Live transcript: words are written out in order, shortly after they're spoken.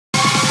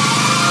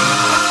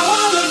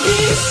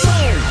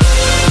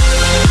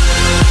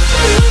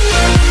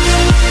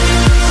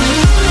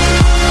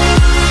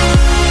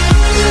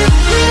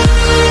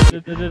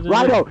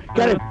Rhino,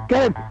 get him!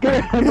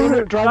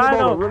 Drive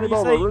him over, run him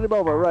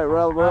over. Right,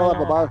 we'll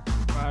have a bar.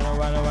 Rhino.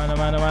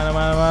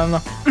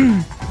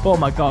 Oh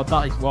my god,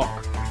 that is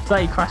rock. It's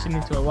like you're crashing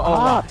into a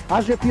rock.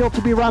 How's it feel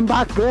to be ran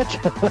back, bitch?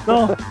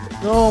 No,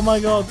 oh my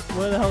god,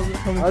 where the hell is it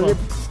coming from?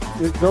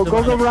 Go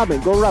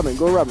ramming.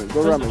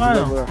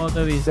 Oh,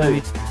 there he is.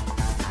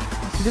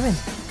 What's he doing?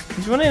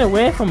 He's running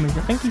away from me.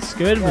 I think he's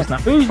scared of us now.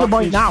 Who's the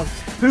boy now?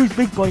 Who's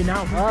big boy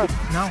now?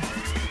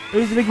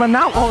 Who's the big man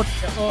now? Oh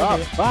dear.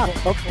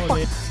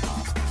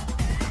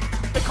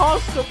 The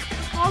car's stuck.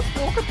 Oh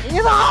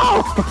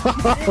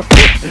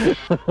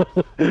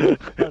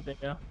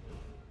dear.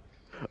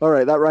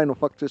 Alright, that Rhino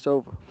fucked us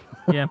over.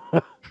 Yeah.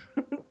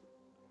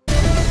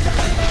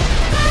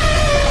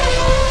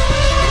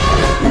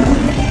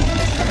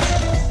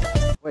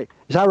 Wait,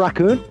 is that a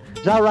raccoon?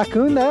 Is that a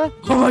raccoon there?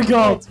 Oh my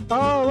god!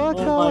 Oh,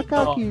 look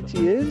how cute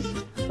he is.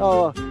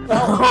 What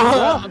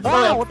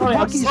the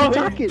fuck? He's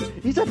attacking!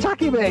 He's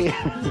attacking me!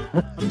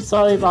 I'm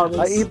sorry about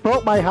this. He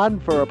broke my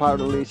hand for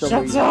apparently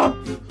some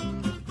reason.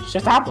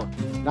 Shut up!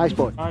 Nice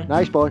boy. Fine.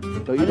 Nice boy.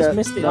 Don't you just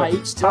missed it like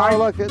each time. Oh,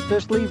 look,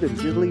 just leave him.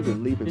 Leave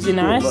him. Is he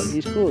nice? Look,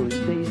 he's cool.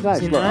 He's nice.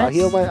 Is he Look, nice?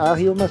 I'll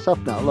heal myself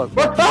now. Look.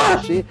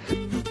 See?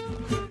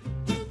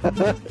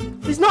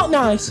 He's not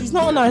nice. He's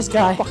not a nice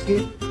guy.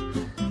 Fucking.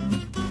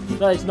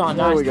 No, he's not a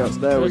nice guy.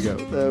 There we go.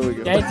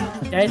 Dead.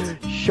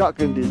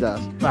 Shotgun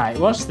disaster. Right,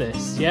 watch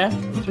this, yeah?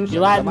 You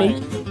like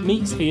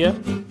meat's here.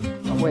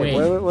 Oh, wait,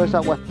 where's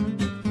that weapon?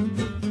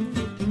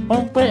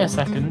 Oh, wait a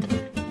second.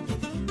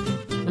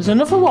 There's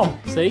another one,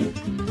 see?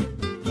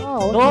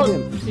 Oh, look at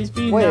him. He's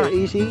being Wait, nice.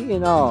 he's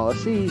eating. Oh,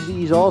 see,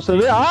 he's also.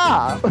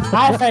 I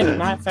fed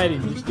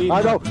him. He's being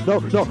no,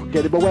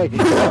 get him away.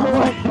 Get him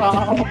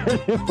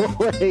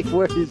away.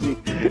 Where is he?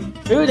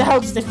 Who the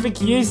hell does they think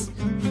he is?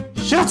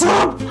 Shut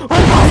up! Oh my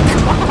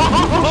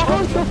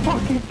god! Shut the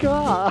fucking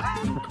car!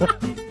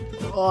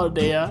 Oh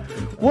dear.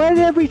 When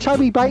every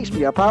time he bites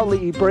me, apparently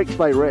he breaks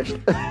my wrist.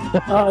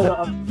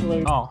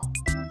 Oh.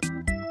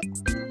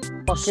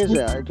 Fuck is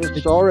it? I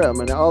just saw it a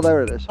minute. Oh,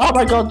 there it is. Oh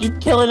my god, you're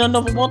killing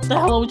another. What the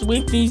hell is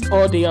with these?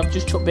 Oh dear, I've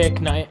just chucked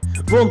bacon at it.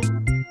 Run!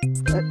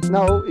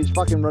 No, he's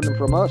fucking running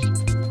from us.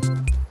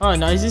 Oh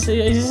no, is this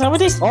how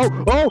it is? Oh,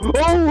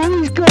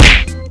 he's good!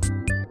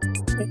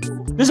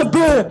 There's a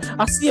bird!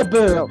 I see a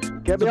bird! Yo,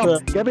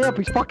 get me up,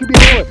 he's fucking me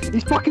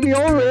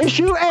over!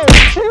 Shoot him!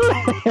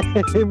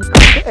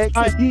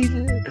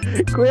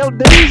 Quill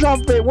knees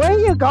off it, where are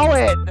you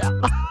going?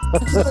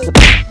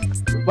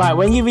 Right,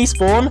 when you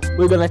respawn,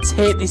 we're gonna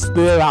take this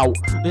bird out.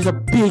 There's a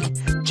big,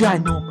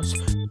 ginormous,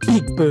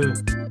 big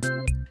bird.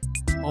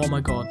 Oh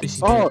my god, this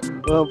is let's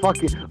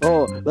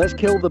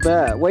kill the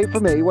bear. Wait for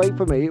me. What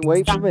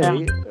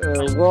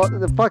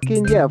the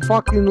fucking,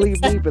 fucking leave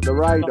me for the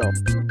Rhino.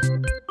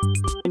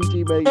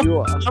 Teammate you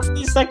are. How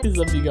many seconds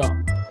have you got?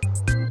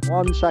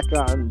 1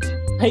 second.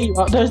 Hey,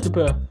 there's the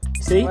bird.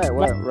 See? Right.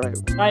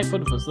 Right in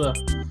front of us, there.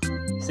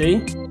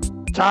 See?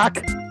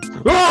 Attack!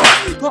 Oh!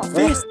 Not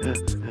this!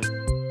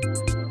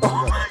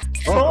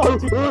 Oh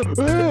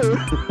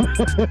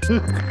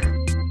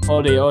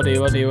dear.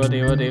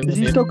 Is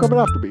he still coming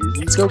after me?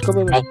 Come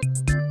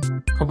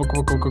on.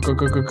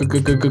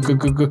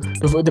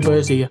 The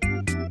bird's here.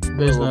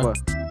 Bird's there.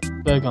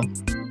 Bird gone.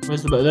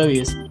 Where's the bird? There he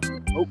is.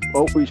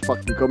 Oh, he's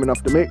fucking coming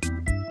after me.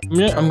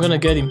 Yeah, I'm gonna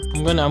get him.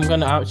 I'm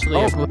gonna actually.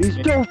 Oh, he's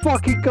still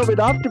fucking coming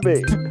after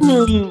me.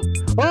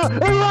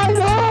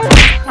 Rhino!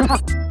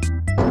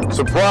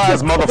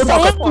 Surprise,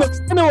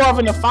 motherfucker! We're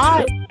having a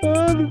fight.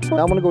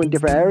 I want to go in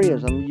different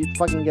areas. I'm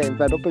fucking getting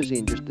fed up of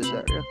seeing just this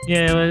area.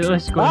 Yeah,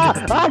 let's go.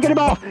 Get him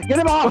off!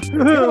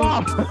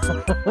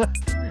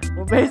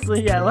 Well,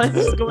 basically, yeah, let's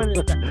just go in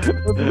there.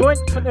 If we go in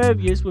different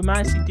areas, we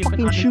might see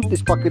different. Fucking shoot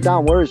this fucker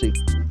down. Where is he?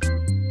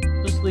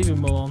 Just leave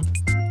him alone.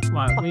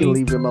 Right,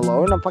 leave him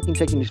alone. I'm fucking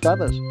taking his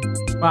feathers.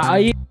 Right, are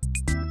you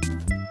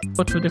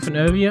go to a different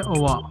area or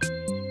what?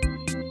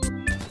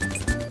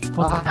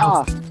 What the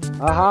hell?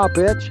 Aha,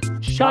 bitch.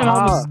 Shut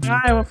up, the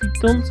sky, what have you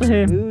done to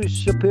him? Who's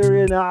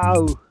superior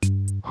now?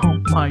 Oh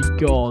my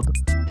god.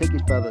 Take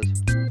his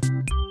feathers.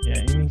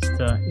 Yeah, he needs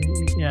to.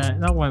 Yeah,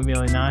 that wasn't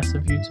really nice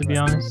of you, to be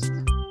honest.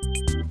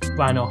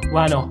 Rhino!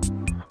 Run!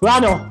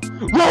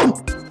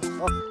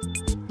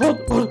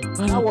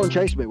 That won't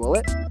chase me, will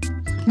it?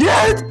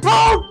 Yes!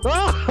 Run!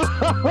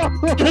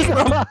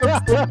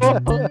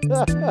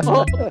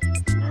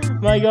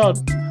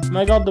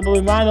 My god, the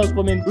blue rhino's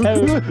blooming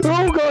too.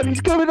 Oh god, he's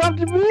coming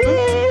after me!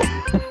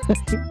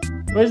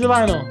 Where's the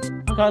rhino?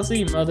 I can't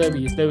see him. Oh, there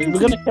he is. We're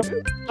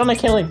gonna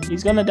kill him.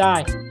 He's gonna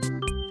die.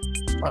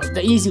 Oh,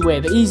 the easy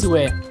way.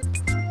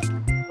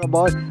 Come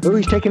on. Oh,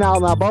 he's taking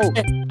out on that boat.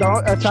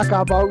 Don't attack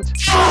our boat.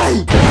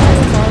 Oh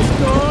my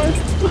god!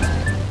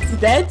 Is he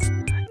dead?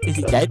 Is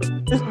he dead?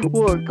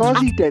 Well, of course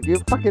he's dead. You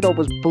fucking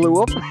almost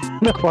blew up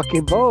the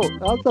fucking boat.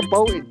 How's the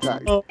boat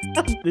intact? Oh,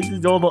 this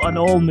is an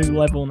all new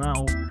level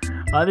now.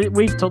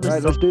 We've took this.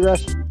 Right, let's do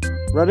this.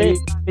 Ready?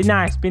 Be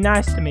nice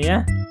to me,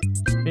 yeah?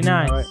 Be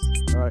nice.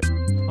 Alright.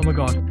 Oh my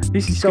god,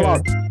 this is Come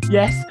on.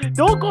 Yes.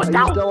 Don't go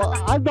down.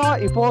 I'm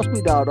not. He forced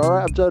me down.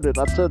 Alright, I'm turning.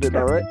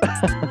 Alright.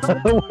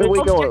 Where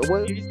we going?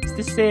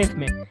 this to save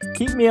me.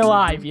 Keep me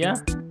alive, yeah?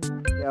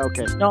 Yeah,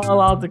 okay. Not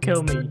allowed to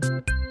kill me.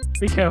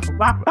 Be careful.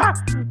 Ah, ah!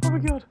 Oh my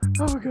god.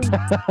 Oh my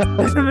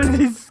god.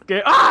 He's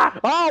scared. Ah!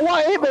 Oh,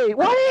 what hit me?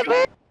 What hit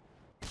me?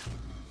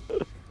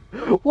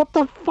 What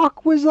the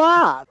fuck was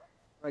that?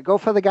 Right, go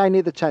for the guy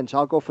near the tent.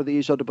 I'll go for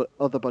the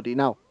other buddy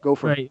now. Go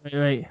for it.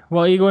 Wait.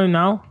 What are you going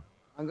now?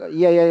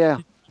 Yeah.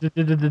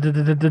 Ready?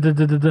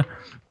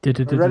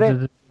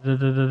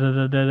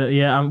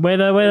 Yeah, I'm wait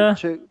there.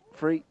 2,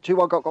 3, 2,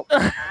 1, go.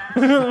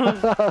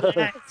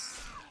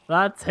 Yes.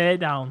 That's head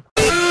down.